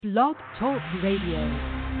Blog Talk Radio.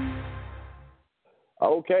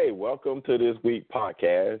 Okay, welcome to this week's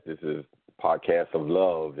podcast. This is Podcast of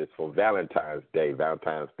Love. It's for Valentine's Day.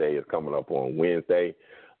 Valentine's Day is coming up on Wednesday.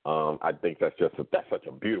 I think that's such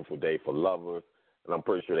a beautiful day for lovers, and I'm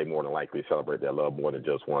pretty sure they more than likely celebrate their love more than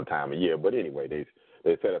just one time a year. But anyway, they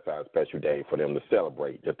set aside a special day for them to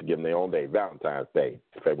celebrate, just to give them their own day, Valentine's Day,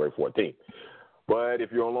 February 14th. But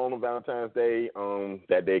if you're alone on Valentine's Day,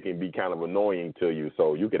 that day can be kind of annoying to you,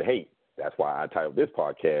 so you can hate. That's why I titled this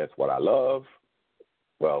podcast, What I Love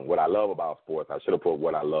about sports. I should have put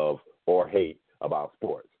what I love or hate about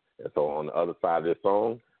sports. And so on the other side of this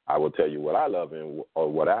song, I will tell you what I love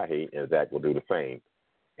or what I hate, and Zach will do the same.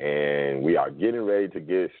 And we are getting ready to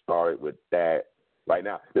get started with that right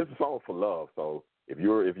now. This is a song for love, so if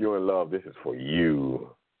you're in love, this is for you.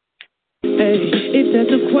 Hey, if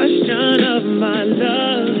that's a question of my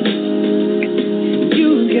love,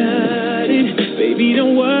 you got it. Baby,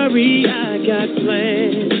 don't worry, I got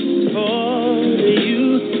plans for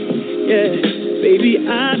you. Yeah, baby,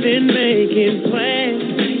 I've been making plans.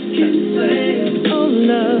 Oh,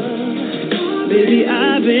 love, baby,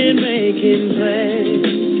 I've been making plans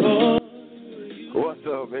for you. What's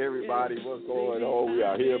up, everybody? What's going on? We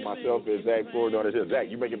are here. Myself and Zach Ford on this. Zach,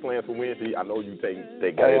 you making plans for Wednesday? I know you take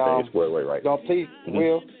everything squared away, right? Don't please,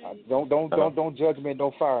 Will. Don't judge me and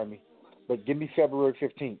don't fire me. But give me February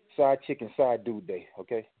 15th, side chicken, side dude day,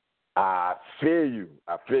 okay? I feel you.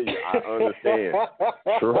 I understand.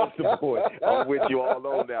 Trust the boy. I'm with you all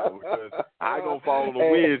on that one because I ain't gonna fall on the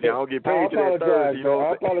Wednesday. I don't get paid till that Thursday. You know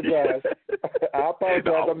I apologize. I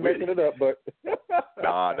apologize. I'm messing it up, but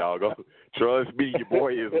nah, go. Trust me, your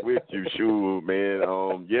boy is with you, shoot, man.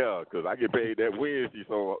 Yeah, because I get paid that Wednesday,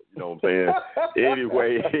 so you know what I'm saying.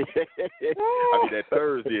 Anyway, I mean that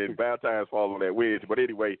Thursday and Valentine's fall on that Wednesday. But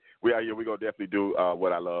anyway, we out here. We gonna definitely do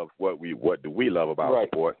what I love. What do we love about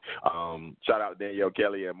sport? Shout out to Danielle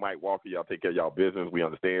Kelly and Mike Walker. Y'all take care of y'all business. We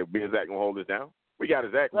understand. Me and Zach gonna hold this down. We got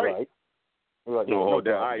it, Zach. Right. We're gonna hold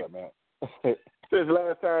down. All right. Since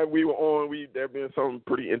last time we were on, there have been some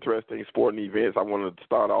pretty interesting sporting events. I wanted to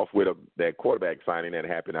start off with that quarterback signing that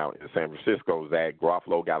happened out in San Francisco. Zach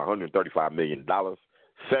Garofalo got $135 million,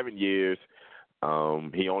 7 years.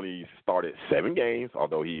 He only started 7 games,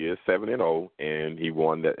 although he is 7-0, and he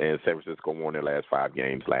won that. And San Francisco won their last 5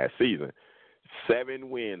 games last season. 7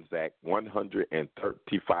 wins, Zach,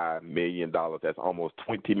 $135 million. That's almost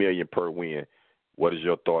 $20 million per win. What is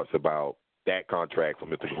your thoughts about that contract for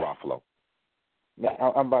Mr. Garofalo?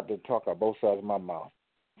 Now, I'm about to talk on both sides of my mouth.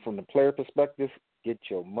 From the player perspective, get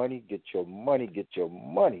your money, get your money, get your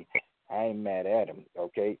money. I ain't mad at him,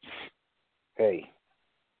 okay? Hey,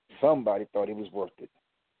 somebody thought he was worth it.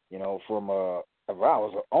 You know, if I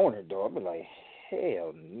was an owner, though, I'd be like,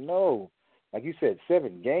 hell no. Like you said,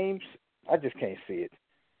 7 games, I just can't see it.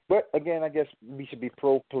 But, again, I guess we should be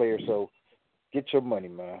pro player, so get your money,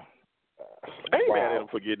 man. I ain't mad at him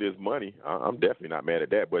for getting his money. I'm definitely not mad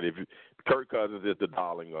at that. But if Kirk Cousins is the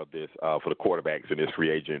darling of this for the quarterbacks in this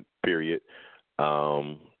free agent period,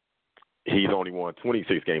 he's only won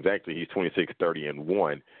 26 games. Actually, he's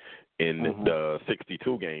 26-30-1 in the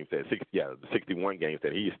 62 games the 61 games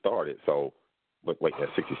that he started. So, wait,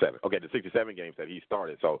 that's 67. Okay, the 67 games that he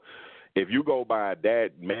started. So, if you go by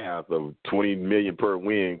that math of $20 million per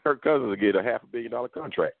win, Kirk Cousins will get a $500 million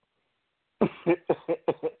contract.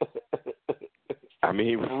 I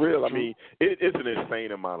mean, for real. I mean, it's an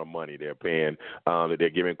insane amount of money they're paying that they're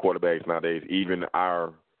giving quarterbacks nowadays. Even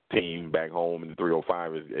our team back home in the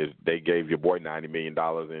 305 is they gave your boy $90 million,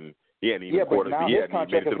 and he hadn't even but now his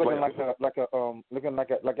contract is looking like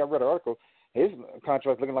I read an article. His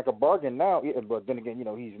contract looking like a bargain now. But then again, you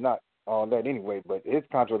know, he's not all that anyway. But his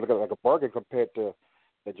contract looking like a bargain compared to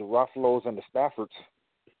the Garofalos and the Staffords.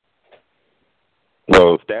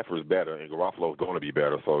 Well, Stafford's better, and Garoffalo's going to be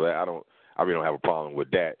better. So I really don't have a problem with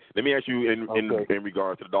that. Let me ask you in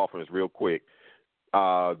regards to the Dolphins real quick.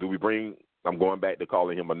 Do we bring? I'm going back to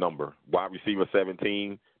calling him a number. Wide receiver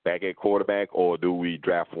 17 back at quarterback, or do we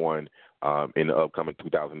draft one in the upcoming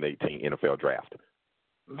 2018 NFL draft?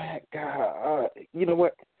 Man, God, you know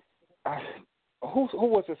what? Who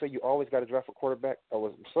was it? So you always got to draft a quarterback, or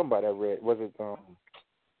was somebody I read? Was it?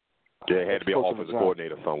 There had to be an offensive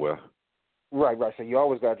coordinator somewhere. Right. So you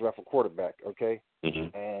always got to draft a quarterback, okay?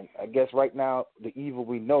 Mm-hmm. And I guess right now the evil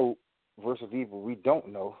we know versus evil we don't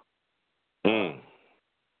know.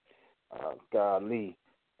 Golly,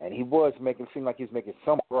 and he was seem like he was making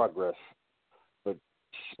some progress, but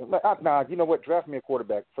now you know what? Draft me a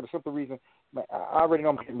quarterback for the simple reason, man, I already know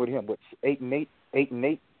I'm getting with him. What's 8-8?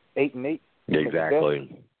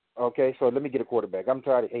 Exactly. Okay, so let me get a quarterback. I'm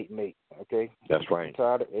tired of 8-8. Okay, that's right. I'm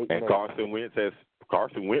tired of 8-8. And Carson Wentz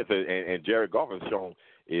Carson Wentz and Jared Goff has shown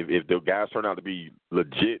if the guys turn out to be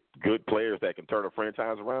legit good players that can turn a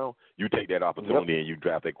franchise around, you take that opportunity and you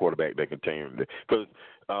draft a quarterback that can turn. Because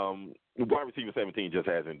wide receiver 17 just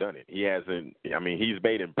hasn't done it. He hasn't. I mean, he's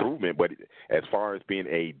made improvement, but as far as being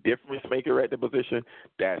a difference maker at the position,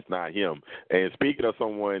 that's not him. And speaking of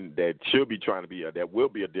someone that should be trying to be that will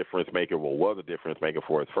be a difference maker, or was a difference maker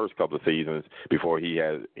for his first couple of seasons before he's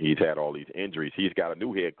had all these injuries. He's got a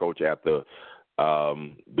new head coach after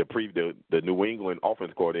the New England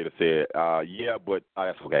offense coordinator said, but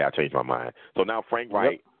that's okay. I changed my mind. So now Frank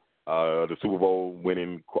Wright, the Super Bowl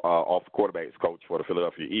winning off quarterbacks coach for the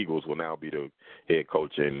Philadelphia Eagles, will now be the head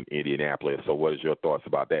coach in Indianapolis. So what is your thoughts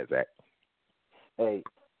about that, Zach? Hey,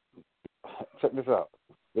 check this out.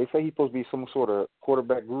 They say he's supposed to be some sort of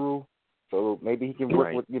quarterback guru, so maybe he can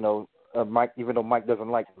work with, Mike, even though Mike doesn't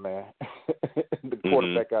like him, man. The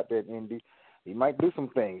quarterback out there in Indy. He might do some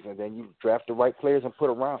things, and then you draft the right players and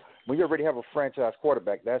put around. When you already have a franchise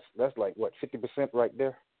quarterback, that's like, what, 50% right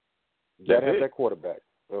there? You got to have that quarterback,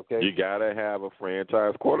 okay? You got to have a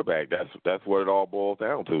franchise quarterback. That's what it all boils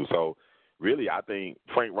down to. So, really, I think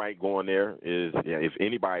Frank Wright going there is, if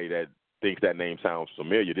anybody that thinks that name sounds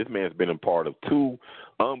familiar, this man's been a part of two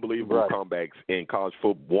unbelievable comebacks in college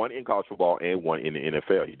football, one in college football and one in the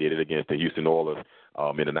NFL. He did it against the Houston Oilers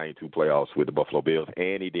in the 92 playoffs with the Buffalo Bills,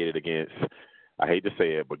 and he did it against, I hate to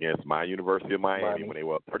say it, but against my University of Miami when they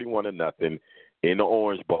were up 31-0 in the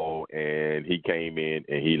Orange Bowl, and he came in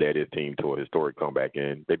and he led his team to a historic comeback,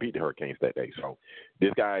 and they beat the Hurricanes that day. So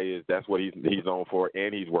this guy that's what he's known for,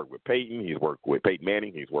 and he's worked with Peyton. He's worked with Peyton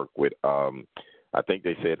Manning. He's worked with, I think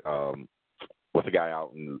they said, what's the guy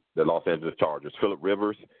out in the Los Angeles Chargers, Phillip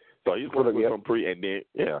Rivers. So he's worked with some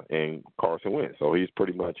and Carson Wentz. So he's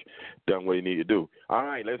pretty much done what he needed to do. All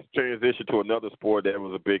right, let's transition to another sport that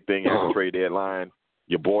was a big thing at the trade deadline.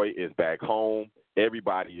 Your boy is back home.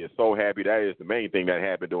 Everybody is so happy. That is the main thing that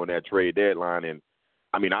happened during that trade deadline. And,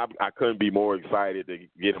 I mean, I couldn't be more excited to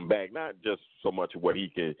get him back, not just so much what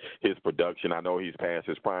his production. I know he's past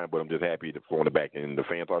his prime, but I'm just happy for him back, and the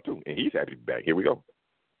fans are too. And he's happy to be back. Here we go.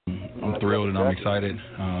 I'm thrilled and I'm excited,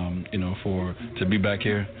 to be back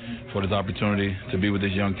here, for this opportunity to be with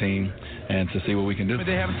this young team and to see what we can do.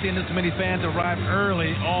 They haven't seen this many fans arrive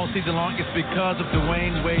early all season long. It's because of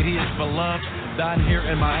Dwayne Wade. He is beloved down here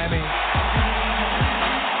in Miami.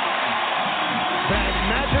 That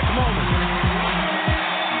magic moment.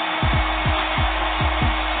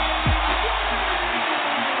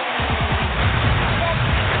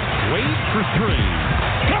 Wade for three.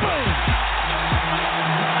 Come on!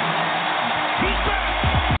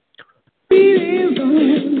 The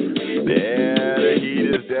heat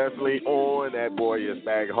is definitely on. That boy is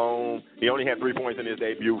back home. He only had 3 points in his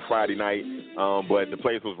debut Friday night, but the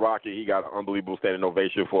place was rocky. He got an unbelievable standing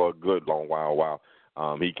ovation for a good long while.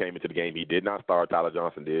 He came into the game. He did not start. Tyler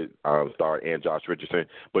Johnson did start, and Josh Richardson.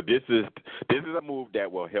 But this is a move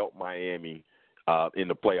that will help Miami in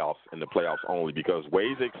the playoffs only, because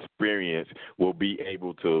Wade's experience will be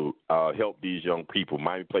able to help these young people.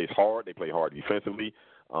 Miami plays hard. They play hard defensively.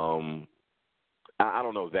 I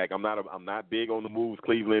don't know, Zach. I'm not big on the moves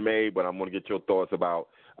Cleveland made, but I'm going to get your thoughts about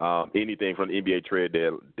anything from the NBA trade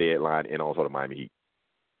deadline and also the Miami Heat.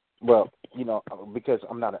 Well, because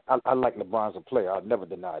I like LeBron as a player. I'll never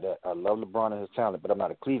deny that. I love LeBron and his talent, but I'm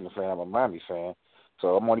not a Cleveland fan. I'm a Miami fan.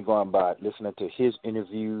 So I'm only going by listening to his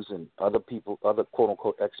interviews and other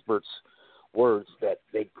quote-unquote experts' words that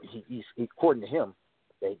he's according to him,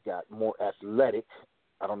 they got more athletic.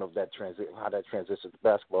 I don't know if how that transitions to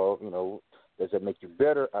basketball. Does that make you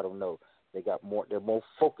better? I don't know. They're more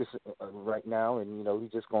focused right now, and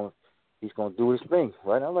he's going to do his thing,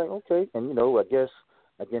 right? I'm like, okay, and I guess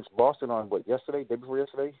against Boston on day before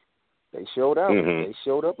yesterday, they showed out. Mm-hmm. They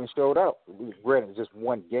showed up and showed out. Granted, just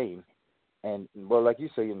one game, and like you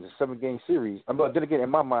say, in the 7-game series. But then again,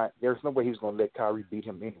 in my mind, there's no way he was going to let Kyrie beat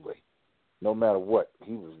him anyway. No matter what,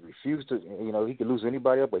 he refused to. He could lose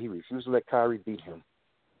anybody else, but he refused to let Kyrie beat him.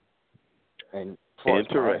 And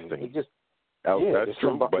interesting. That's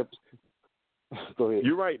true. But go ahead.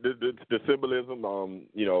 You're right. The symbolism.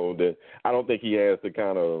 I don't think he has the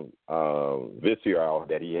kind of vitriol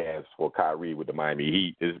that he has for Kyrie with the Miami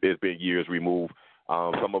Heat. It's been years removed.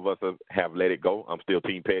 Some of us have let it go. I'm still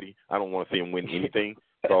Team Petty. I don't want to see him win anything.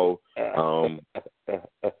 So I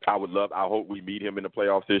hope we beat him in the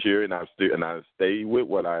playoffs this year, and I stay with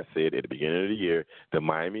what I said at the beginning of the year. The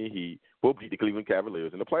Miami Heat will beat the Cleveland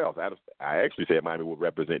Cavaliers in the playoffs. I actually said Miami will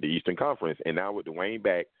represent the Eastern Conference, and now with Dwayne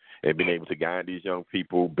back and being able to guide these young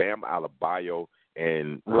people, Bam Adebayo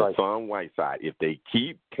and Hassan Whiteside, if they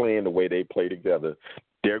keep playing the way they play together,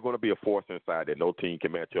 they're going to be a force inside that no team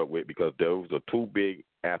can match up with because those are two big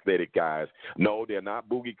athletic guys. No, they're not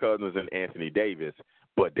Boogie Cousins and Anthony Davis,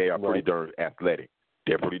 but they are pretty darn athletic.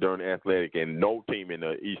 They're pretty darn athletic, and no team in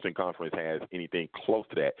the Eastern Conference has anything close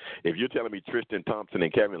to that. If you're telling me Tristan Thompson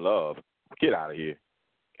and Kevin Love, get out of here.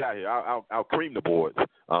 Get out of here. I'll cream the boards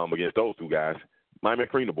against those two guys. Miami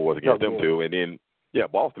cream the boards against them two. And then,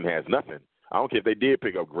 Boston has nothing. I don't care if they did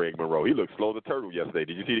pick up Greg Monroe. He looked slow as a turtle yesterday.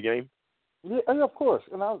 Did you see the game? Yeah, of course.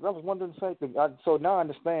 And I was wondering the same thing. So now I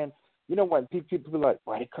understand. You know what? People be like,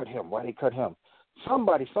 why they cut him? Why they cut him?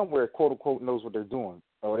 Somebody somewhere, quote unquote, knows what they're doing.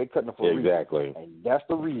 Or they cutting him for a reason. Exactly. And that's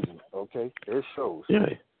the reason. Okay, it shows. Yeah,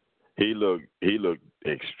 he looked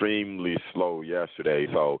extremely slow yesterday.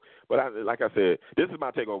 So, but like I said, this is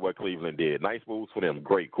my take on what Cleveland did. Nice moves for them.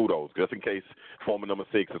 Great, kudos. Just in case former number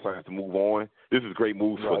 6 decides to move on, this is great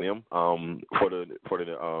moves for them for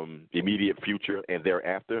the immediate future and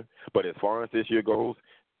thereafter. But as far as this year goes,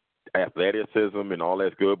 athleticism and all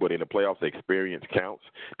that's good, but in the playoffs, experience counts.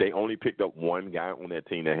 They only picked up one guy on that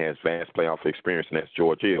team that has vast playoff experience, and that's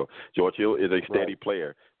George Hill. George Hill is a steady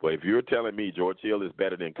player, but if you're telling me George Hill is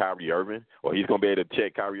better than Kyrie Irving, or he's going to be able to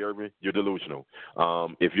check Kyrie Irving, you're delusional.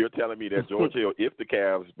 If you're telling me that George Hill, if the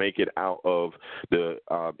Cavs make it out of the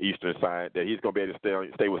Eastern side, that he's going to be able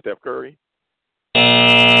to stay with Steph Curry,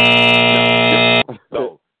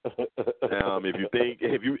 no. And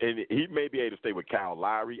he may be able to stay with Kyle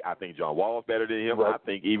Lowry. I think John Wall's better than him. I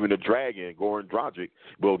think even the Dragon, Goran Dragic,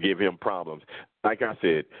 will give him problems. Like I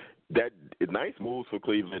said, that nice moves for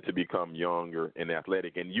Cleveland to become younger and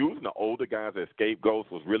athletic. And using the older guys as scapegoats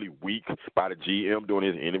was really weak by the GM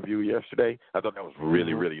during his interview yesterday. I thought that was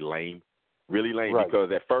really, really lame. Really lame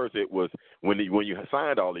because at first it was when you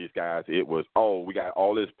signed all these guys, it was, we got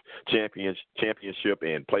all this championship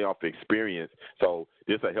and playoff experience, so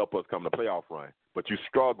this will help us come to playoff run. But you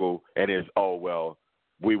struggle, and it's,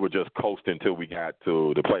 we were just coasting until we got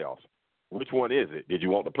to the playoffs. Which one is it? Did you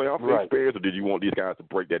want the playoff experience, or did you want these guys to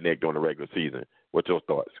break their neck during the regular season? What's your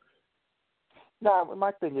thoughts? No,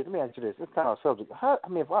 my thing is, let me answer this. It's kind of a subject.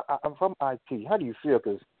 If I'm from IT, how do you feel?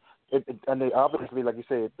 Because and they obviously, like you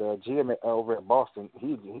said, the GM over at Boston,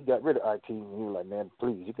 he got rid of IT, and he was like, man,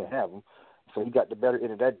 please, you can have him. So he got the better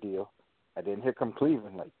end of that deal. And then here come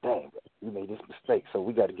Cleveland, like, dang, we made this mistake, so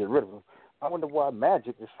we got to get rid of him. I wonder why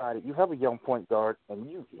Magic decided, you have a young point guard, and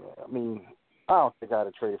I don't think I'd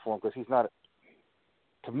have traded for him because he's not,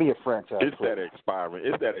 to me, a franchise player.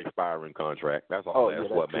 It's that expiring contract. That's all. That's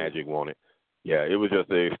what Magic wanted. Yeah, it was just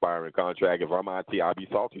an expiring contract. If I'm IT, I'd be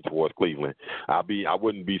salty towards Cleveland. I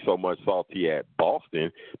wouldn't be so much salty at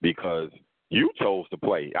Boston because you chose to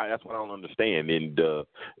play. That's what I don't understand in the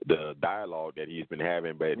dialogue that he's been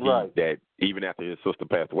having. But that even after his sister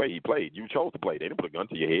passed away, he played. You chose to play. They didn't put a gun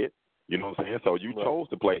to your head. You know what I'm saying? So you chose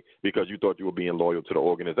to play because you thought you were being loyal to the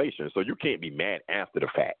organization. So you can't be mad after the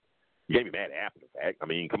fact. You can't be mad after the fact. I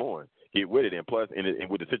mean, come on. Get with it. And plus, and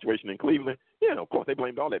with the situation in Cleveland, of course, they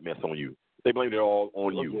blamed all that mess on you. They blamed it all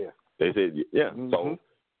on you. Yeah. They said, so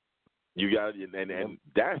you got and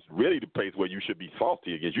that's really the place where you should be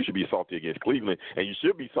salty against. You should be salty against Cleveland, and you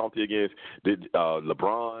should be salty against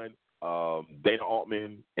LeBron, Dana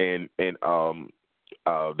Altman, and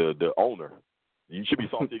the owner. You should be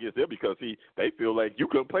salty against them because they feel like you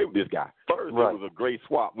couldn't play with this guy. First, it was a great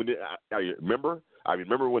swap. When I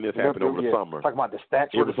remember when this happened over the summer. Talking about the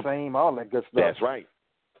stats were the same, all that good stuff. That's right.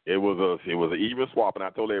 It was an even swap, and I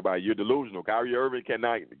told everybody, you're delusional. Kyrie Irving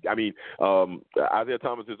cannot. I mean, Isaiah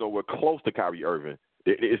Thomas is nowhere close to Kyrie Irving.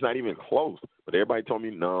 It's not even close. But everybody told me,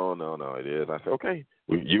 no, it is. I said, okay,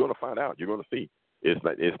 you're going to find out. You're going to see. It's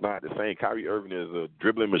not the same. Kyrie Irving is a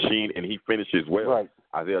dribbling machine, and he finishes well. Right.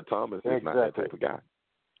 Isaiah Thomas is not that type of guy.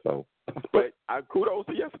 So, but kudos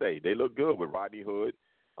to yesterday. They look good with Rodney Hood,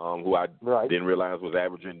 who I didn't realize was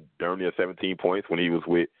averaging darn near 17 points when he was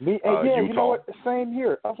with Utah. You know what? Same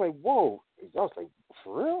here. I was like, whoa. I was like,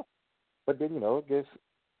 for real? But then, I guess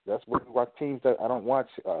that's what teams that I don't watch,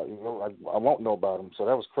 I won't know about them. So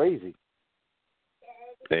that was crazy.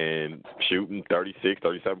 And shooting 36,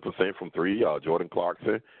 37% from three, Jordan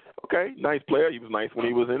Clarkson. Okay, nice player. He was nice when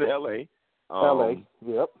he was in L.A.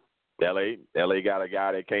 Yep. L.A. got a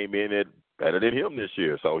guy that came in at better than him this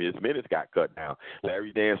year, so his minutes got cut down.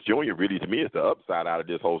 Larry Nance Jr. really, to me, is the upside out of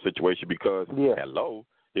this whole situation because,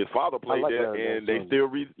 his father played there, and they still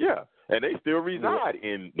reside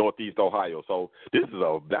in Northeast Ohio. So that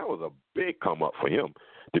was a big come up for him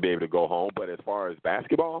to be able to go home. But as far as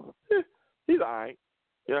basketball, he's all right.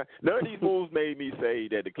 Yeah, none of these moves made me say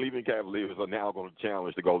that the Cleveland Cavaliers are now going to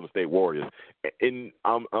challenge the Golden State Warriors. And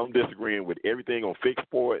I'm disagreeing with everything on Fix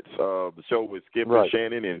Sports, the show with Skip and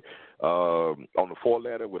Shannon, and on the 4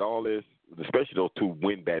 letter with all this especially those two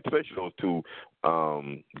windbags, especially those two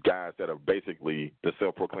guys that are basically the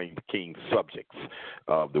self-proclaimed king subjects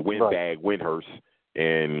of the windbag, Windhurst,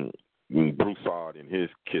 and Broussard and his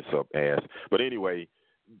kiss-up ass. But anyway,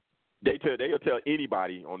 they'll tell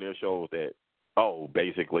anybody on their shows that,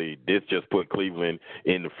 basically this just put Cleveland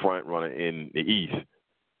in the front runner in the East.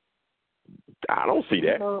 I don't see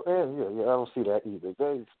that. I don't see that either.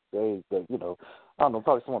 They I don't know.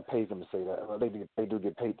 Probably someone pays them to say that. They do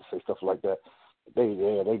get paid to say stuff like that. They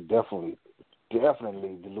definitely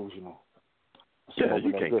delusional. Yeah,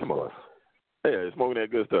 you can't come on. Yeah, smoking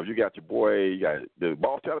that good stuff. You got your boy. You got the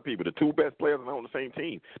boss telling people the two best players are on the same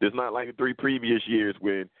team. It's not like the 3 previous years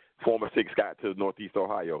when former Six got to Northeast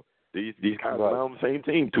Ohio. These guys are on the same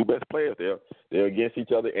team. Two best players. They're against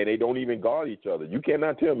each other, and they don't even guard each other. You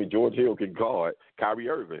cannot tell me George Hill can guard Kyrie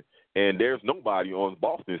Irving, and there's nobody on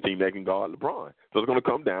Boston's team that can guard LeBron. So it's going to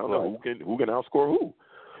come down to who can outscore who.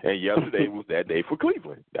 And yesterday was that day for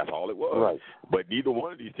Cleveland. That's all it was. Right. But neither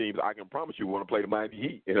one of these teams, I can promise you, want to play the Miami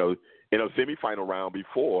Heat in a semifinal round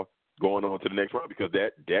before going on to the next round, because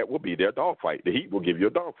that will be their dogfight. The Heat will give you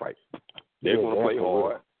a dogfight. They're going to play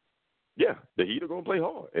hard. Yeah, the Heat are going to play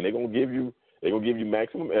hard, and they're going to give you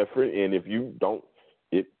maximum effort. And if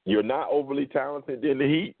you're not overly talented in the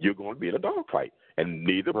Heat, you're going to be in a dogfight. And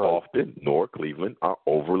neither Boston nor Cleveland are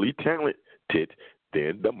overly talented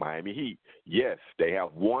than the Miami Heat. Yes, they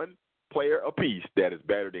have one player apiece that is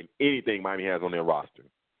better than anything Miami has on their roster.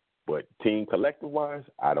 But team collective-wise,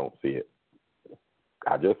 I don't see it.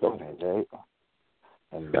 I just don't.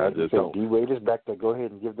 And D-Wade is back there. Go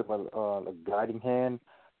ahead and give them a guiding hand,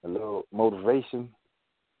 a little motivation.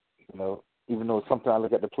 Even though sometimes I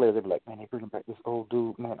look at the players, they be like, man, they bringing back this old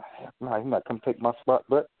dude. Man, he's not come take my spot.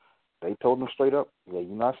 But they told them straight up, you're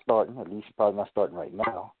not starting. At least you're probably not starting right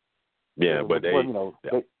now. Yeah, but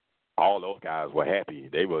all those guys were happy.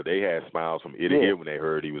 They had smiles from ear to ear when they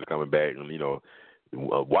heard he was coming back. And,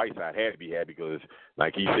 Whiteside had to be happy because,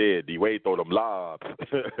 like he said, D-Wade throw them lobs.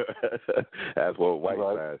 That's what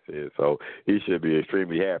Whiteside said. So he should be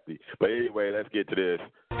extremely happy. But anyway, let's get to this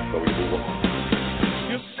so we can move on.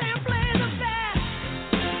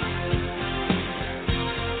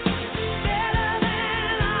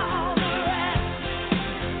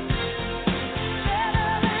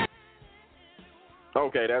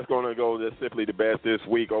 Okay, that's going to go just simply the best this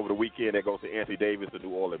week. Over the weekend, that goes to Anthony Davis, the New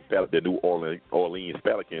Orleans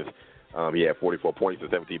Pelicans. He had 44 points and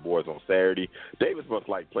 17 boards on Saturday. Davis must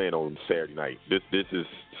like playing on Saturday night. This is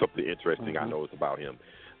something interesting I noticed about him.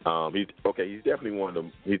 He's definitely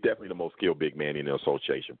the most skilled big man in the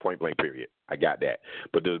association. Point blank, period. I got that.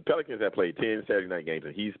 But the Pelicans have played 10 Saturday night games,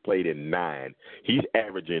 and he's played in 9. He's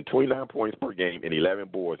averaging 29 points per game and 11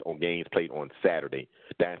 boards on games played on Saturday.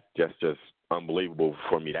 That's just unbelievable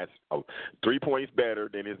for me. That's 3 points better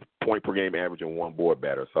than his point per game average and 1 board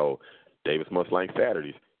better. So Davis must like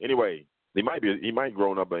Saturdays. Anyway, he might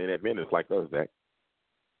grown up in that minutes like us, Zach.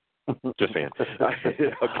 Just saying.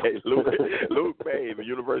 Okay, Luke May, the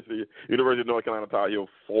University of North Carolina Tar Heel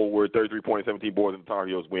forward, 33 points, 17 boards, and the Tar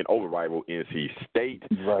Heels win over rival NC State.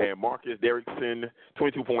 Right. And Marcus Derrickson,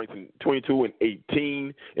 22 points, and 22 and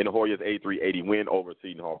 18 in the Hoyas 83-80 win over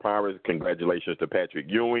Seton Hall Pirates. Congratulations to Patrick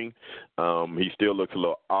Ewing. He still looks a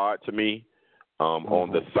little odd to me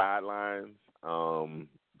on the sidelines.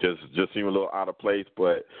 Just seem a little out of place,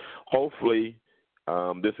 but hopefully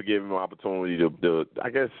this will give him an opportunity to, I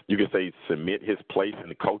guess you could say, cement his place in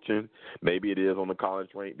the coaching. Maybe it is on the college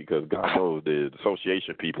rank because God knows the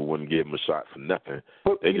association people wouldn't give him a shot for nothing.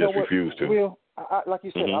 But they just refuse to. Will, I like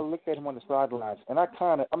you said, I looked at him on the sidelines, and I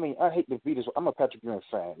hate to beat this. I'm a Patrick Ewing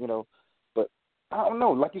fan, but I don't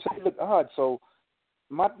know. Like you said, he looked odd. So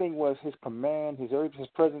my thing was his command, his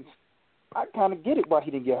presence. I kind of get it why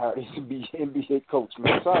he didn't get hired to be NBA coach,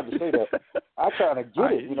 man. Sorry to say that. I kind of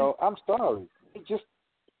get it, I'm sorry. It just,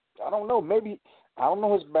 I don't know. Maybe, I don't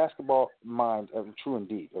know his basketball mind, true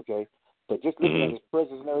indeed, okay? But just looking at his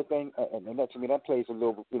presence and everything, and that to me, that plays a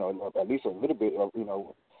little, at least a little bit of,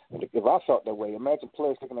 if I felt that way, imagine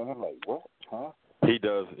players looking at him like, what, huh? He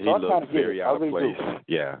does. He looks very out of place.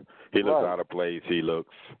 Yeah. He looks out of place. He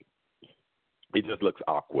just looks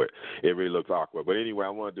awkward. It really looks awkward. But anyway, I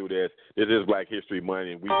want to do this. This is Black History Month,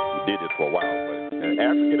 and we did this for a while. But an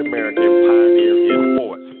African-American pioneer in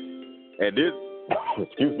sports. And this,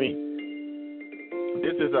 excuse me,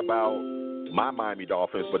 this is about my Miami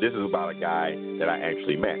Dolphins, but this is about a guy that I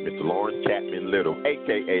actually met, Mr. Lawrence Chapman Little,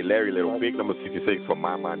 a.k.a. Larry Little, big number 66 for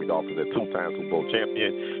my Miami Dolphins, a 2-time Super Bowl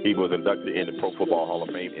champion. He was inducted in the Pro Football Hall of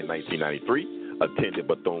Fame in 1993, attended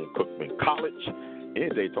Bethune-Cookman College, in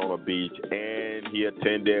Daytona Beach, and he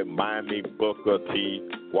attended Miami Booker T.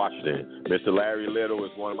 Washington. Mr. Larry Little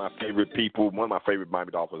is one of my favorite people, one of my favorite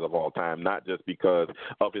Miami Dolphins of all time, not just because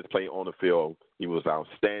of his play on the field. He was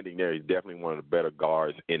outstanding there. He's definitely one of the better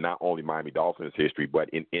guards in not only Miami Dolphins history, but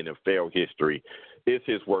in NFL history. It's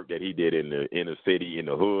his work that he did in the inner city, in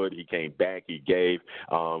the hood. He came back. He gave.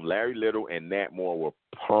 Larry Little and Nat Moore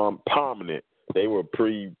were prominent. They were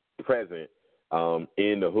present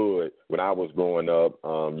in the hood when I was growing up.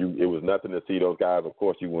 It was nothing to see those guys. Of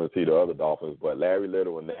course, you wouldn't see the other Dolphins, but Larry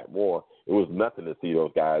Little and Nat Moore, it was nothing to see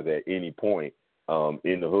those guys at any point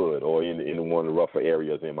in the hood or in one of the rougher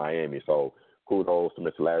areas in Miami. So kudos to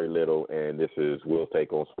Mr. Larry Little, and this is Will's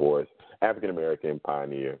Take on Sports, African-American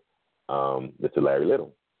pioneer, Mr. Larry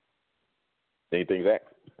Little. Anything, Zach?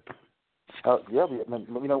 Yeah,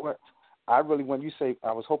 you know what? I really, when you say,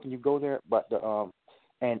 I was hoping you go there, but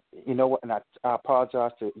and you know what? And I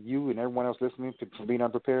apologize to you and everyone else listening for being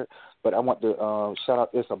unprepared. But I want to shout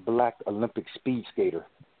out. There's a black Olympic speed skater,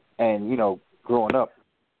 and you know, growing up,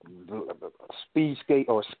 speed skate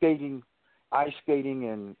or skating, ice skating,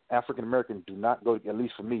 and African American do not go. At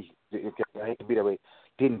least for me, I hate to be that way.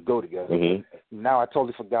 Didn't go together. Mm-hmm. Now I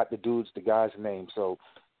totally forgot the guy's name. So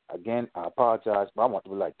again, I apologize, but I want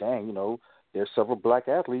to be like, dang, you know. There's several black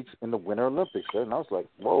athletes in the Winter Olympics, and I was like,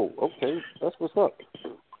 "Whoa, okay, that's what's up."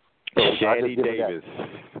 So Shanny Davis,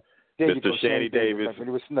 Mr. Shanny Davis. He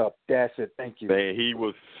was snubbed. That's it. Thank you. Man, he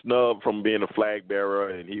was snubbed from being a flag bearer,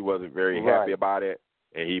 and he wasn't very happy about it.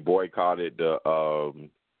 And he boycotted the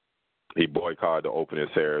opening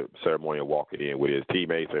ceremony and walking in with his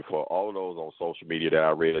teammates. And for all of those on social media that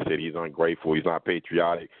I read, said he's ungrateful, he's not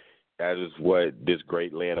patriotic. That is what this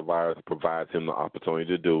great land of ours provides him the opportunity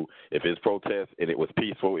to do. If his protest and it was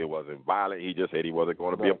peaceful, it wasn't violent, he just said he wasn't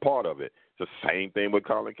going to be a part of it. It's the same thing with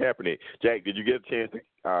Colin Kaepernick. Jack, did you get a chance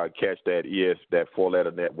to catch that Four-Letter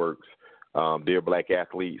Network's Dear Black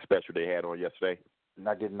Athlete special they had on yesterday?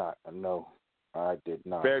 I did not. No, I did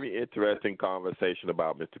not. Very interesting conversation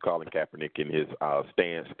about Mr. Colin Kaepernick and his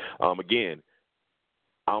stance. Again,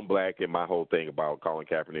 I'm black, and my whole thing about Colin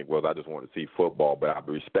Kaepernick was I just want to see football, but I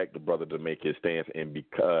respect the brother to make his stance, and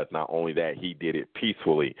because not only that, he did it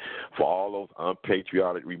peacefully. For all those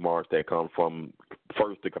unpatriotic remarks that come from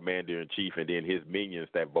first the commander-in-chief and then his minions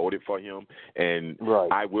that voted for him, and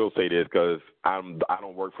I will say this because I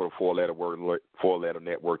don't work for the Four-Letter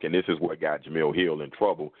Network, and this is what got Jamil Hill in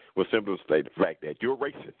trouble, was simply the fact that you're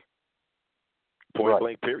racist. Point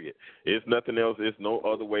blank, period. It's nothing else. It's no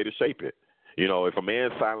other way to shape it. You know, if a man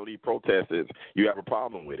silently protests, you have a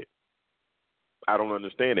problem with it. I don't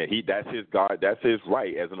understand that. That's his God. That's his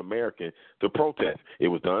right as an American to protest. It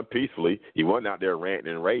was done peacefully. He wasn't out there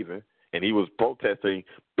ranting and raving, and he was protesting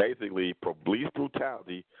basically police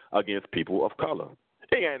brutality against people of color.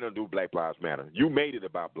 It ain't nothing to do with Black Lives Matter. You made it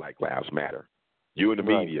about Black Lives Matter. You in the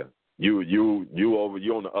media. You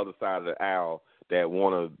on the other side of the aisle that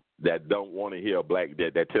don't want to hear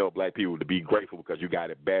that tell black people to be grateful because you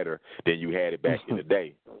got it better than you had it back in the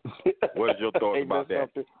day. What is your thoughts about that?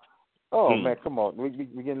 Oh man, come on, we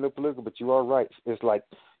getting a little political, but you are right. It's like,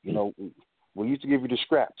 you know, we used to give you the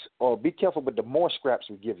scraps. Oh, be careful, but the more scraps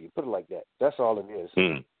we give you, put it like that. That's all it is.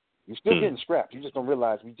 You're still getting scraps. You just don't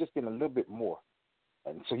realize we just getting a little bit more,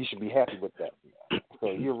 and so you should be happy with that.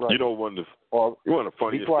 So you're right. You know, one of the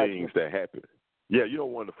funniest things that happened. Yeah, you know,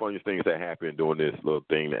 one of the funniest things that happened during this little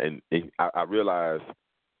thing, and I realized,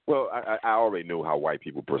 well, I already knew how white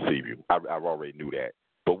people perceive you. I already knew that.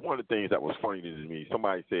 But one of the things that was funny to me,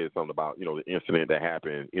 somebody said something about, you know, the incident that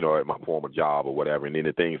happened, you know, at my former job or whatever, and then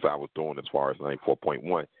the things I was doing as far as like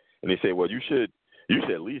 4.1. And they said, well, you should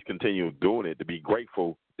at least continue doing it to be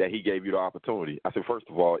grateful that he gave you the opportunity. I said, first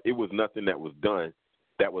of all, it was nothing that was done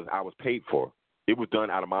I was paid for. It was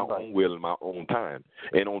done out of my own will and my own time.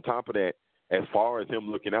 And on top of that, as far as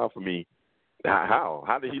him looking out for me,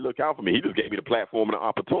 how did he look out for me? He just gave me the platform and the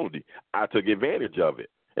opportunity. I took advantage of it,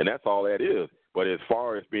 and that's all that is. But as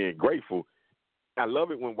far as being grateful, I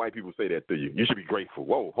love it when white people say that to you. You should be grateful.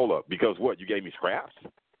 Whoa, hold up. Because what? You gave me scraps?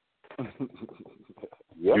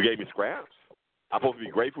 You gave me scraps? I'm supposed to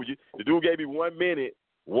be grateful? The dude gave me 1 minute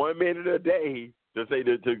a day to say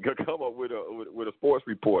to come up with a sports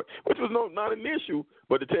report, which was not an issue,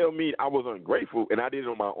 but to tell me I was ungrateful and I did it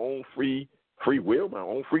on my own free will, my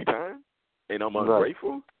own free time, and I'm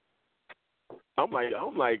ungrateful. I'm like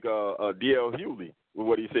D.L. Hewley with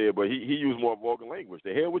what he said, but he used more vulgar language.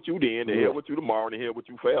 The hell with you then, the hell with you tomorrow, and the hell with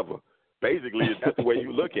you forever. Basically, that's the way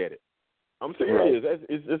you look at it. I'm serious.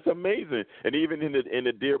 It's amazing. And even in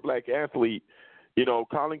the Dear Black Athlete, you know,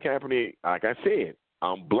 Colin Kaepernick, like I said,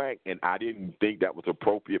 I'm black, and I didn't think that was an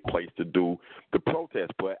appropriate place to do the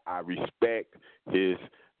protest, but I respect his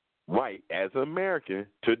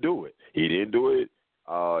American to do it. He didn't do it.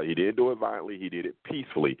 He didn't do it violently. He did it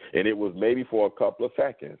peacefully, and it was maybe for a couple of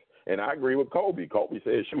seconds. And I agree with Kobe. Kobe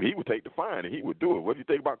said, shoot, he would take the fine and he would do it. What do you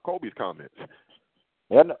think about Kobe's comments?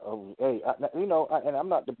 Yeah, and I'm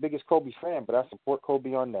not the biggest Kobe fan, but I support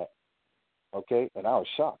Kobe on that. Okay, and I was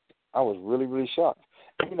shocked. I was really, really shocked.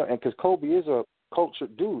 And because Kobe is a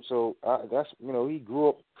cultured dude, so that's he grew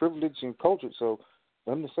up privileged and cultured. So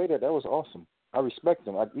for him to say that was awesome. I respect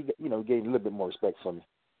him. He gave a little bit more respect from me.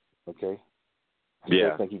 Okay.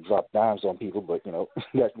 I think he dropped dimes on people, but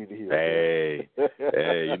that's neither here. Hey,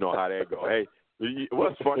 you know how that go. Hey,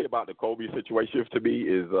 what's funny about the Kobe situation to me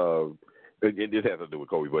is, and this has to do with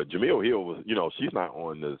Kobe, but Jemele Hill was, she's not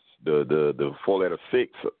on the 4-letter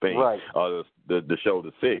 6 thing, right? The show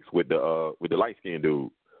The Six with the light skinned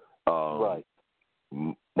dude, right?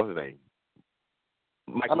 What's his name?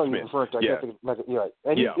 Michael I know Smith. you're referring to. Yeah. Right.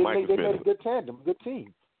 And they made a good tandem, good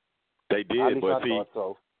team. They did, at least but I thought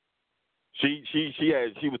so. She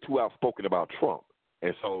was too outspoken about Trump,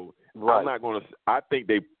 and so right. I'm not going to. I think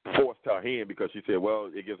they forced her hand because she said, well,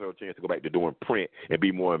 it gives her a chance to go back to doing print and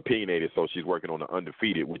be more opinionated. So she's working on the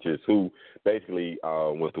Undefeated, which is who basically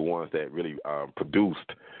was the ones that really produced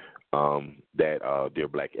that Dear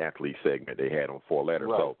Black Athlete segment they had on 4-letter.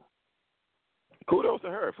 Right. So kudos to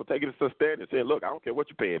her for taking a stand and saying, look, I don't care what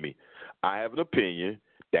you're paying me. I have an opinion.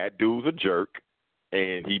 That dude's a jerk.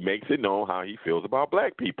 And he makes it known how he feels about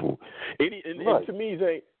black people. And to me,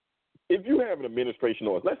 Zay, if you have an administration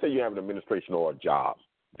or let's say you have an administration or a job,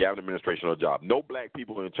 no black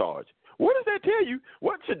people in charge. What does that tell you?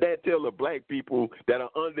 What should that tell the black people that are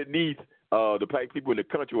underneath the black people in the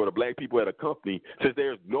country or the black people at a company since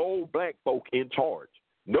there's no black folk in charge?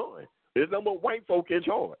 None. There's no more white folk in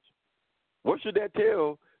charge. What should that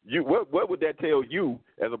tell you? What would that tell you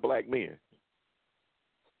as a black man?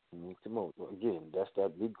 Come on, again, that's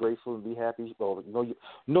that. Be grateful and be happy. Or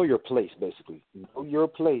know your place, basically. Know your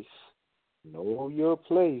place. Know your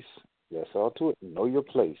place. That's all to it. Know your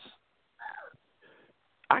place.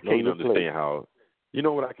 I can't understand how. You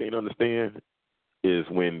know what I can't understand is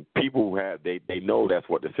when people they know that's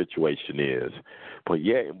what the situation is, but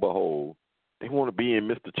yet and behold, they want to be in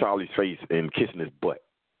Mr. Charlie's face and kissing his butt.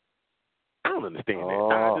 I don't understand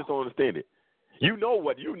that. I just don't understand it. You know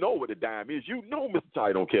what the dime is. You know Mr.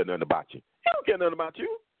 Charlie don't care nothing about you. He don't care nothing about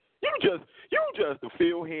you. You just a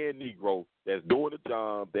field hand Negro that's doing the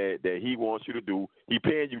job that he wants you to do. He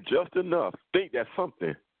paying you just enough. Think that's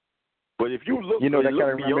something. But if you look, that kind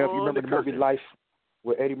of remember the movie Life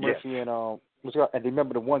with Eddie Murphy and and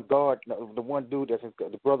remember the one guard, the one dude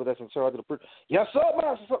the brother that's in charge of the prison. Yes, sir.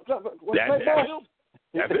 That's him.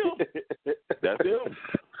 That's him.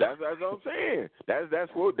 That's what I'm saying. That's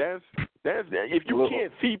if you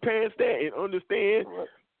can't see past that and understand.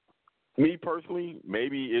 Me personally,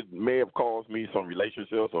 maybe it may have caused me some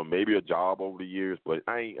relationships or maybe a job over the years, but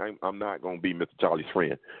I'm not gonna be Mr. Charlie's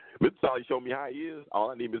friend. Mr. Charlie showed me how he is.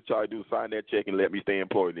 All I need Mr. Charlie to do is sign that check and let me stay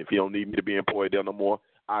employed. And if he don't need me to be employed there no more,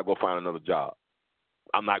 I'll go find another job.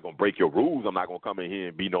 I'm not gonna break your rules. I'm not gonna come in here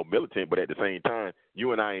and be no militant, but at the same time,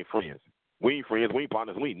 you and I ain't friends. We ain't friends. We ain't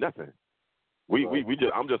partners. We ain't nothing.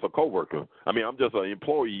 I'm just a coworker. I mean, I'm just an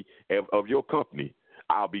employee of your company.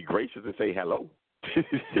 I'll be gracious and say hello.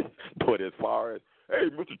 But as far as, hey,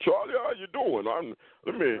 Mr. Charlie, how you doing?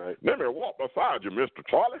 Let me walk beside you, Mr.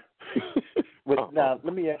 Charlie. But now,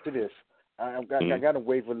 let me ask you this. I got to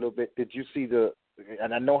waver a little bit. Did you see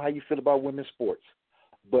and I know how you feel about women's sports,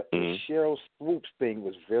 but the Sheryl Swoopes thing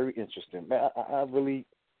was very interesting. Man, I really,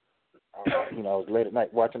 I was late at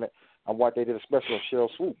night watching it. They did a special on Sheryl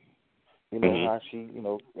Swoop. How she,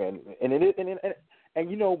 and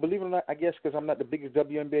believe it or not, I guess because I'm not the biggest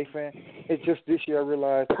WNBA fan, it's just this year I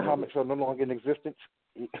realized the comics are no longer in existence.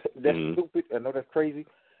 That's stupid. I know that's crazy.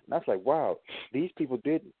 And I was like, wow, these people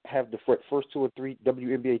did have the first 2 or 3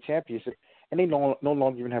 WNBA championships, and they no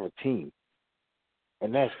longer even have a team.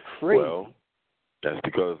 And that's crazy. Well, that's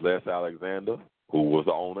because Les Alexander, who was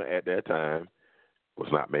the owner at that time, was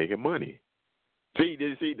not making money. See,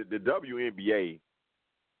 the WNBA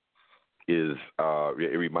is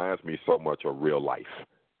it reminds me so much of real life.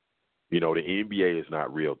 The NBA is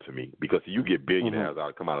not real to me because you get billionaires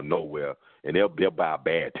out come out of nowhere and they'll buy a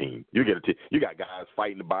bad team. You got guys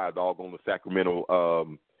fighting to buy a dog on the Sacramento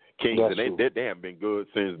Kings, and they haven't been good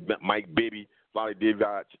since Mike Bibby, Vlade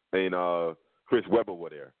Divac, and Chris Webber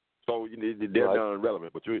were there. So they're not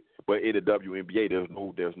relevant. But in the WNBA,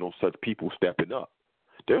 there's no such people stepping up.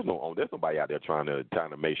 There's nobody out there trying to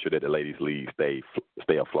make sure that the ladies' league stay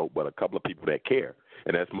afloat, but a couple of people that care,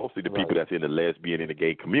 and that's mostly the people that's in the lesbian and the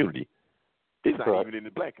gay community. It's not even in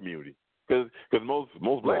the black community because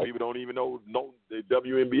most black people don't even know the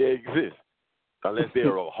WNBA exists. Unless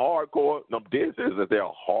they're a hardcore, no, this is that they're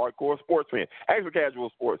a hardcore sports fan. Ask a casual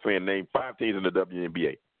sports fan, name 5 teams in the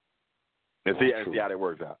WNBA, and see how that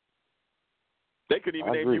works out. They couldn't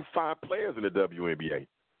even name you 5 players in the WNBA.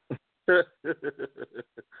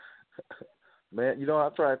 Man, you know, I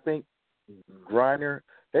try to think. Griner,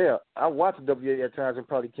 hell, I watch the WNBA at times and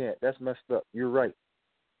probably can't. That's messed up. You're right.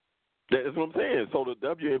 That's what I'm saying. So the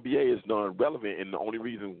WNBA is non-relevant, and the only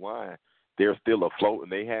reason why they're still afloat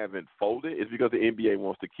and they haven't folded is because the NBA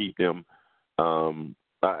wants to keep them.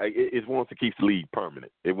 It wants to keep the league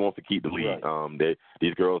permanent. It wants to keep the league. Right.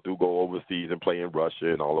 These girls do go overseas and play in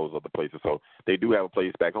Russia and all those other places, so they do have a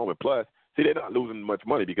place back home. And plus, see, they're not losing much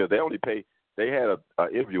money because they only pay. They had an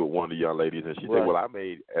interview with one of the young ladies, and she said, "Well, I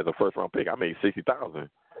made as a first-round pick, I made $60,000.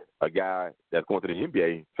 A guy that's going to the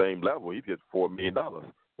NBA, same level, he gets $4 million.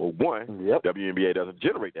 Well, WNBA doesn't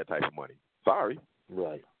generate that type of money. Sorry,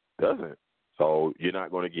 doesn't. So you're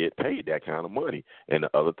not going to get paid that kind of money. And the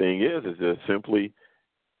other thing is just simply,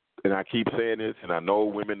 and I keep saying this, and I know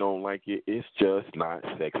women don't like it. It's just not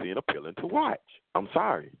sexy and appealing to watch. I'm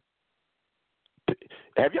sorry.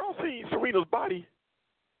 Have y'all seen Serena's body?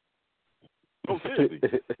 No, seriously.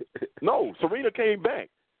 No, Serena came back.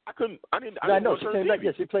 I know she came back.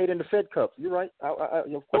 Yeah, she played in the Fed Cup. You're right. Of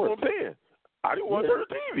course. That's what I'm saying. I didn't want her on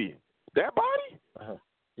TV. That body?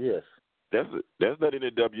 Yes. That's nothing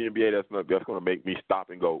in the WNBA that's going to make me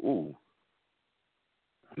stop and go, ooh.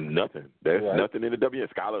 Nothing. There's nothing in the WNBA.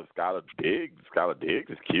 Skylar Diggs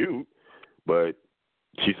is cute, but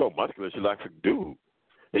she's so muscular. She likes a dude.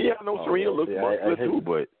 And yeah, I know Serena looks muscular too,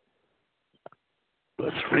 but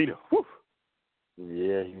Serena, whew.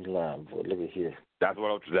 Yeah, you lying, boy. Look at here. That's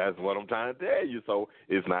what I'm trying to tell you. So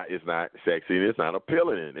it's not sexy and it's not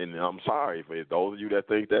appealing. And I'm sorry for those of you that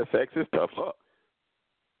think that's sexy. Tough luck.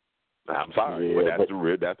 I'm sorry, but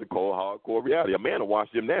that's the cold hardcore reality. A man will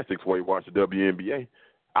watch gymnastics before he watch the WNBA.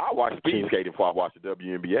 I watch speed skating before I watch the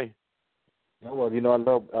WNBA. Well, you know,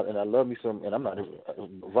 I love me some, and I'm not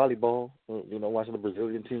volleyball. You know, watching the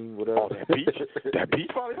Brazilian team, whatever. Oh, that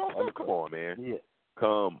beach volleyball. Come on, man. Yeah.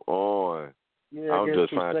 Come on. Yeah, I'm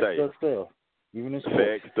just trying to tell you. Even in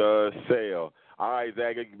sex does sell. All right,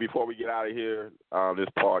 Zach, before we get out of here, this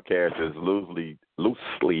podcast is loosely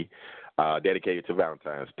dedicated to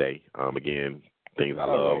Valentine's Day. Again, things I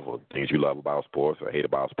love or things you love about sports or hate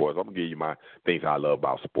about sports. I'm going to give you my things I love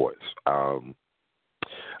about sports.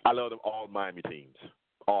 I love all Miami teams,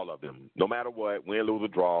 all of them. No matter what, win, lose, or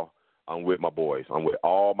draw, I'm with my boys. I'm with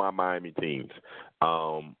all my Miami teams.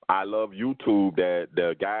 I love YouTube, that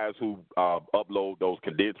the guys who upload those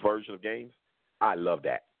condensed versions of games. I love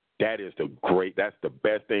that. That's the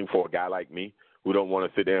best thing for a guy like me who don't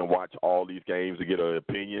want to sit there and watch all these games to get an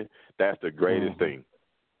opinion. That's the greatest thing.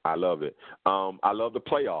 I love it. I love the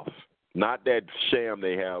playoffs. Not that sham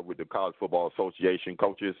they have with the College Football Association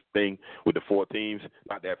coaches thing with the 4 teams.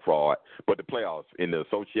 Not that fraud, but the playoffs in the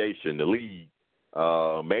association, the league,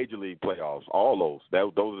 Major League playoffs, all those.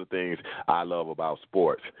 Those are the things I love about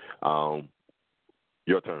sports.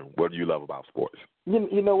 Your turn. What do you love about sports?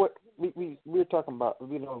 You know what? We're talking about,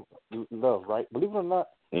 love, right? Believe it or not,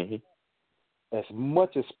 as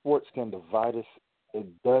much as sports can divide us, it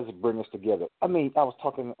does bring us together. I mean, I was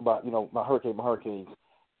talking about, my Hurricanes,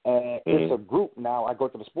 and it's a group now. I go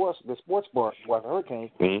to the sports bar, watch the Hurricanes,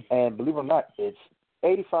 and believe it or not, it's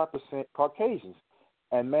 85% Caucasians.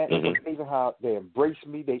 And man, it's amazing how they embrace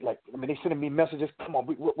me. They sending me messages. Come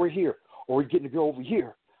on, we're here, or we're getting to go over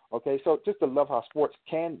here. Okay, so just to love how sports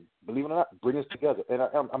can, believe it or not, bring us together. And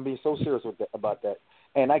I'm being so serious about that.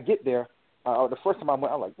 And I get there. The first time I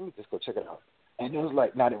went, I'm like, let me just go check it out. And it was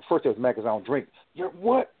like, at first it was mad because I don't drink.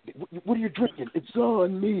 What? What are you drinking? It's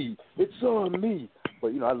on me. It's on me.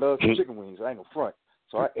 But, I love some chicken wings. I ain't no front.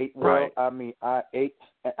 So I ate well. Right. I mean, I ate,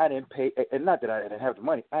 and I didn't pay. And not that I didn't have the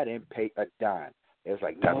money. I didn't pay a dime. It was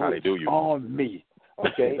like, that's how they do you. On me.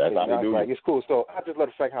 Okay? That's how they do you. It's cool. So I just love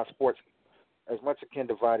the fact how sports, as much as it can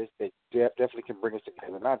divide us, they definitely can bring us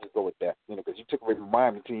together. And I'll just go with that, because you took away from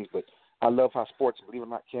Miami teams, but I love how sports, believe it or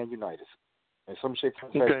not, can unite us. In some shape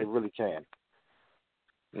or form, they really can.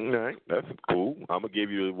 All right, that's cool. I'm going to give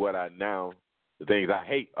you the things I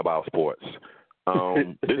hate about sports.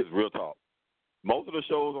 This is real talk. Most of the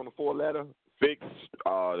shows on the 4-letter,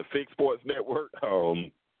 the Fix Sports Network,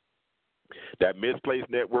 that Misplaced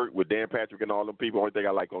Network with Dan Patrick and all them people, only thing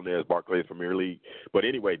I like on there is Barclays Premier League. But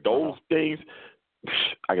anyway, those things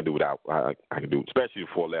I can do without. I can do, especially the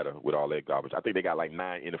 4-letter with all that garbage. I think they got like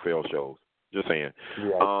 9 NFL shows. Just saying.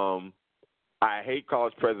 Right. I hate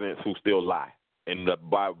college presidents who still lie. And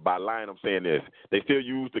by lying, I'm saying this. They still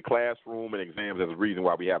use the classroom and exams as a reason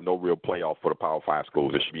why we have no real playoff for the Power 5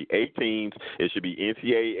 schools. It should be 8 teams. It should be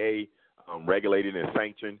NCAA regulated and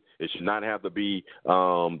sanctioned. It should not have to be.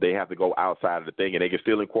 They have to go outside of the thing, and they can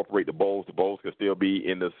still incorporate the bowls. The bowls can still be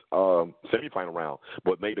in the semifinal round,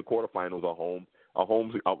 but make the quarterfinals a home.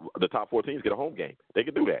 The top 4 teams get a home game. They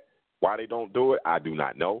can do that. Why they don't do it, I do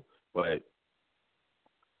not know. But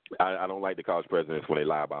I don't like the college presidents when they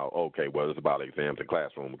lie about, okay, well, it's about exams and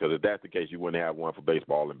classroom. Because if that's the case, you wouldn't have one for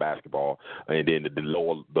baseball and basketball, and then the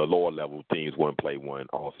lower level teams wouldn't play one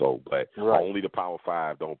also. But only the Power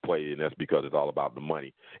 5 don't play, and that's because it's all about the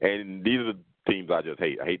money. And these are the teams I just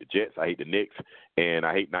hate. I hate the Jets, I hate the Knicks, and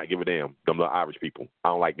I hate not giving a damn. Them little Irish people. I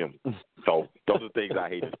don't like them. So those are the things I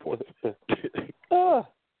hate in sports.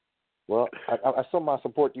 Well, I somehow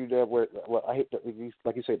support you there. Where I hate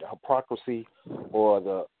like you say, the hypocrisy or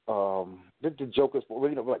the jokers.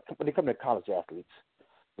 Like when they come to college athletes,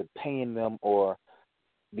 the paying them or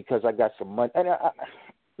because I got some money. And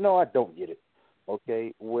I don't get it.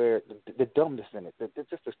 Okay, where the dumbness in it,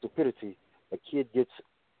 just the stupidity. A kid gets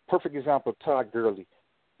perfect example. Todd Gurley,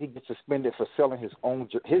 he gets suspended for selling his own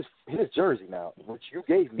his jersey now, which you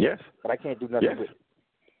gave me. Yes, but I can't do nothing with it.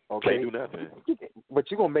 Okay. Can't do nothing.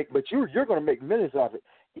 But you're gonna make millions off it.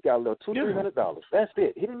 He got a little $200-$300. That's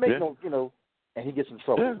it. He didn't make no, and he gets in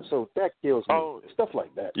trouble. Yeah. So that kills me. Stuff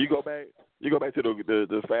like that. You go back to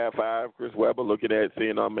the Fab Five, Chris Webber, looking at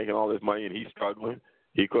seeing I'm making all this money and he's struggling.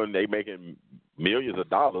 They making millions of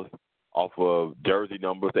dollars off of jersey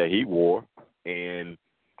numbers that he wore, and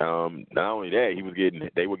not only that,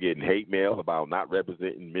 they were getting hate mail about not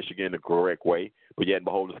representing Michigan the correct way, but yet and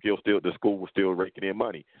behold, the school was still raking in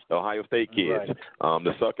money. The Ohio State kids,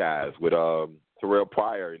 the Suckeyes with Terrell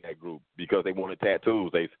Pryor in that group because they wanted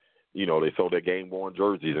tattoos. They sold their game-worn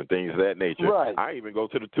jerseys and things of that nature. Right. I even go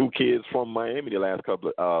to the 2 kids from Miami the last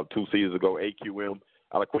couple of 2 seasons ago, AQM,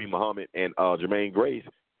 Alaquim Muhammad, and Jermaine Grace.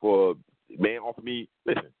 Offered me,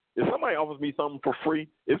 listen, if somebody offers me something for free,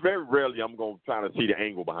 it's very rarely I'm going to try to see the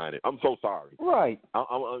angle behind it. I'm so sorry. Right.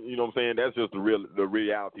 You know what I'm saying? That's just the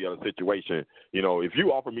reality of the situation. If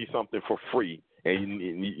you offer me something for free and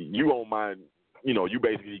you don't mind, you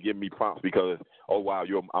basically give me prompts because, oh, wow,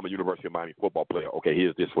 I'm a University of Miami football player. Okay,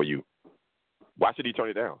 here's this for you. Why should he turn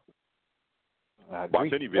it down? Why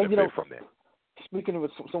should he benefit from that? Speaking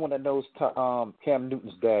with someone that knows Cam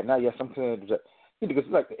Newton's dad, now, yes, I'm saying that. Because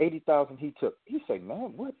like the $80,000 he took, he said,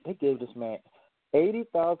 "Man, what they gave this man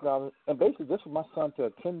 $80,000, and basically just for my son to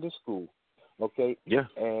attend this school." Okay. Yeah.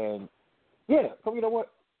 And so you know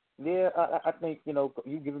what? Yeah, I think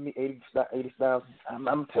you giving me $80,000,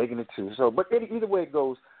 I'm taking it too. So, but either way it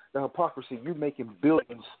goes, the hypocrisy. You making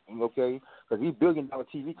billions, okay? Because these $1 billion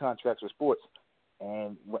TV contracts with sports,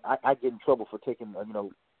 and I get in trouble for taking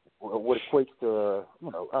what equates to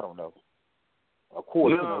I don't know, a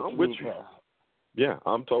quarter. I'm with you. Yeah,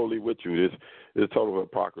 I'm totally with you. This total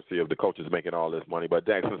hypocrisy of the coaches making all this money. But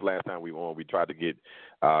Dak, since last time we were on, we tried to get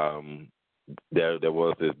there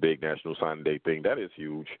was this big National Signing Day thing. That is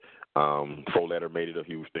huge. Full Letter made it a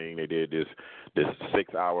huge thing. They did this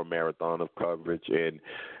 6-hour marathon of coverage, and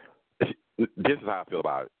this is how I feel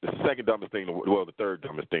about it. The second dumbest thing, the third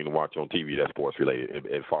dumbest thing to watch on TV that's sports related,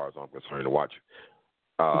 as far as I'm concerned, to watch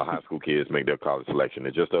high school kids make their college selection.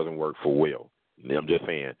 It just doesn't work for Will. I'm just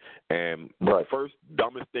saying. And the first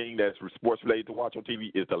dumbest thing that's sports related to watch on TV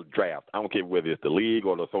is the draft. I don't care whether it's the league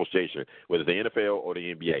or the association, whether it's the NFL or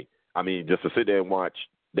the NBA. I mean, just to sit there and watch,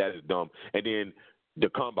 that is dumb. And then the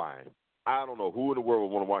combine. I don't know who in the world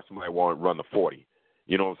would want to watch somebody run the 40.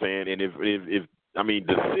 You know what I'm saying? And if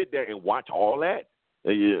to sit there and watch all that,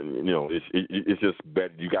 it's just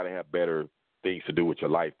better. You got to have better things to do with your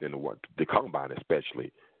life than the combine,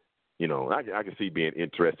 especially. I can see being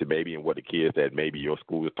interested maybe in what the kids that maybe your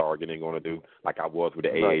school is targeting going to do, like I was with the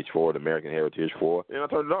AH4, the American Heritage 4, and I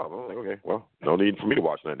turned it off. I was like, okay, well, no need for me to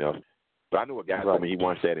watch nothing else. But I knew a guy told me he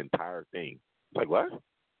watched that entire thing. Like, what?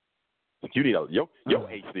 You need your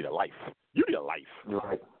age need a life. You need a life.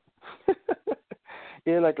 Right.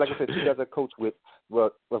 Yeah, like I said, two guys I coach with,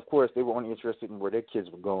 well, of course, they were only interested in where their kids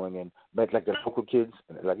were going, and but like the local kids,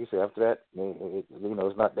 like you said, after that,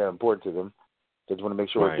 it's not that important to them. They just want to make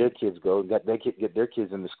sure their kids go, that they get their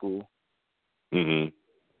kids into school, and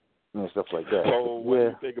stuff like that. So, what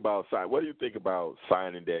do you think about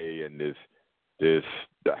signing day and the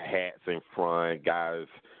hats in front, guys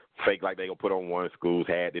fake like they gonna put on one school's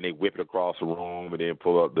hat, then they whip it across the room and then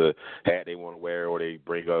pull up the hat they want to wear, or they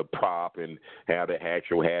bring a prop and have the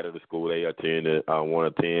actual hat of the school they attend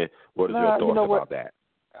want to attend. What is your thoughts about that?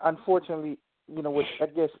 Unfortunately, I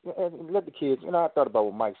guess let the kids. I thought about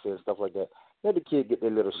what Mike said, stuff like that. Let the kid get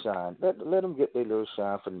their little shine. Let them get their little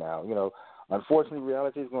shine for now. Unfortunately,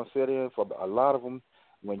 reality is going to set in for a lot of them.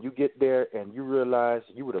 When you get there and you realize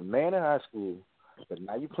you were the man in high school, But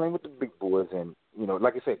now you're playing with the big boys, and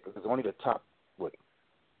like I said, it's only the top. What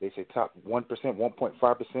they say, top 1%,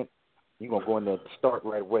 1.5%. You're gonna go in there and start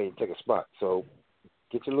right away and take a spot. So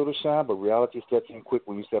get your little shine, but reality sets in quick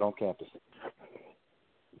when you set on campus.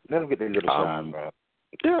 Let them get their little shine, man.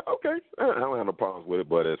 Yeah, okay. I don't have no problems with it,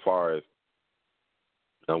 but as far as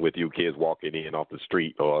with you kids walking in off the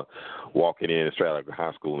street or walking in straight out of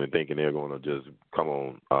high school and thinking they're going to just come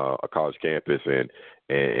on a college campus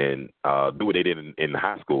and do what they did in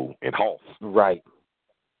high school in Hoss. Right.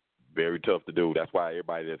 Very tough to do. That's why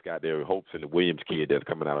everybody that's got their hopes in the Williams kid that's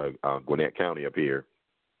coming out of Gwinnett County up here.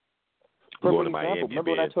 Perfect example.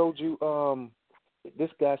 Remember when I told you this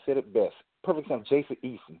guy said it best. Perfect example, Jason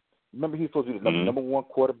Eason. Remember he was supposed to be the number one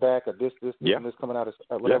quarterback or this and this coming out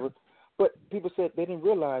of whatever. Yeah. But people said they didn't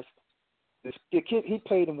realize the kid he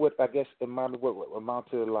played in what I guess in Miami what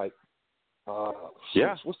amount to like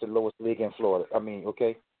what's the lowest league in Florida? I mean,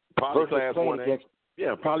 okay. Probably Class 1A.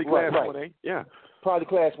 Yeah, probably Class 1A. Yeah. Probably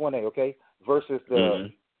Class 1A, okay? Versus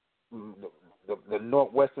the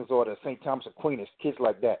Northwesterns or the St. Thomas Aquinas, kids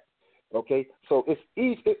like that. Okay? So it's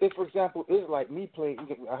easy. If for example, it's like me playing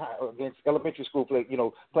against elementary school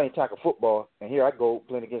playing tackle football, and here I go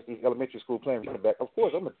playing against these elementary school playing running back. Of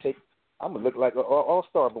course I'm gonna look like an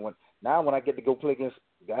all-star, but when I get to go play against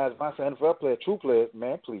guys, my NFL players, true players,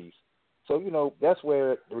 man, please. So, that's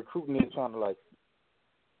where the recruiting is kind of like,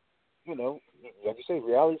 like you say,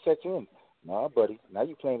 reality sets in. Nah, buddy, now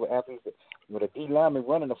you're playing with athletes with a D lineman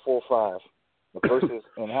running a 4.5 versus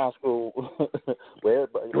in high school where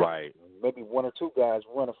everybody, maybe one or two guys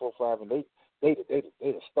run a 4.5 and they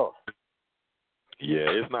the star. Yeah,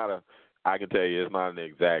 it's not I can tell you it's not an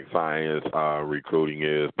exact science recruiting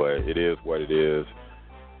is, but it is what it is.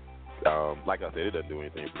 Like I said, it doesn't do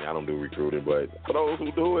anything for me. I don't do recruiting, but for those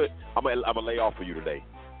who do it, I'm gonna lay off for you today.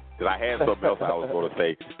 Because I had something else I was going to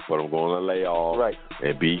say, but I'm going to lay off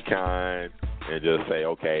and be kind and just say,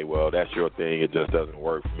 okay, well, that's your thing. It just doesn't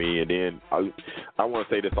work for me. And then I want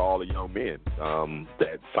to say this to all the young men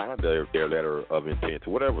that signed their letter of intent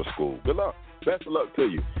to whatever school. Good luck. Best of luck to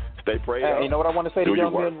you. Stay prayed up. You know what I want to say to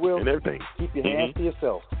young men, Will? And everything. Keep your hands to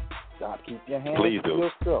yourself. God, keep your hands Please to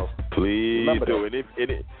yourself. Please Remember do.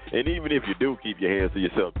 That. And even if you do keep your hands to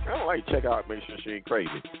yourself, kind of like check out, make sure she ain't crazy.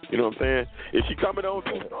 You know what I'm saying? If she coming on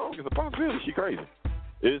too strong, it's a possibility she's crazy.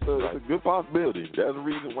 It's a good possibility. That's the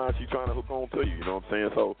reason why she's trying to hook on to you. You know what I'm saying?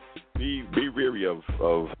 So be weary of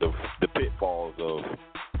the pitfalls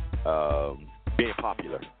of being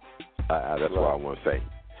popular. That's what I want to say.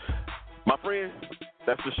 My friend,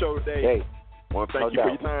 that's the show today. Hey, I want to thank you for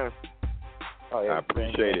your time. Oh, yeah, I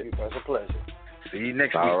appreciate it. That's a pleasure. See you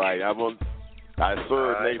next week. All right.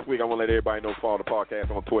 Next week, I want to let everybody know, follow the podcast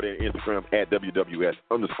on Twitter and Instagram at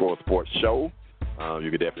WWS_sports show. You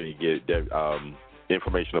can definitely get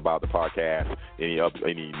information about the podcast,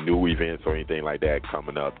 any new events or anything like that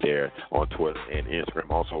coming up there on Twitter and Instagram.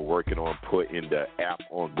 Also working on putting the app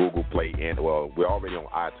on Google Play and we're already on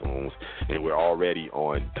iTunes and we're already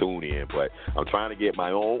on TuneIn, but I'm trying to get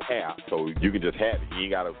my own app so you can just have it. You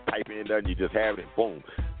ain't got to type in nothing. You just have it and boom,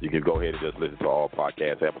 you can go ahead and just listen to all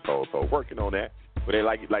podcast episodes. So working on that, but they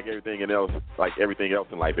like everything else,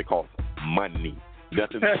 in life, it costs money.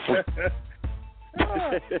 Nothing's free.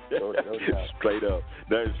 Straight up,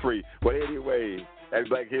 that is free. But anyway, happy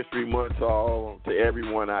Black History Month to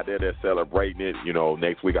everyone out there that's celebrating it.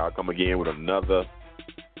 Next week I'll come again with another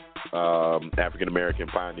African American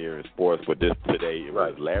pioneer in sports. But today it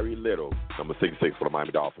was Larry Little, number 66 for the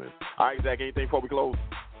Miami Dolphins. All right, Zach, anything before we close?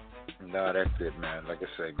 No, that's it, man. Like I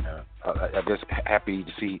say, man, I'm just happy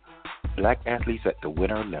to see black athletes at the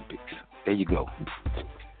Winter Olympics. There you go.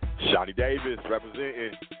 Shawty Davis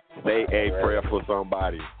representing. Say a prayer for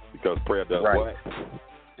somebody, because prayer does what?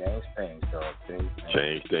 Change things, dog.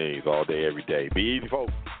 Change things all day, every day. Be easy,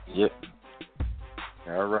 folks. Yep.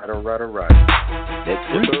 All right.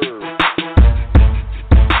 Next week.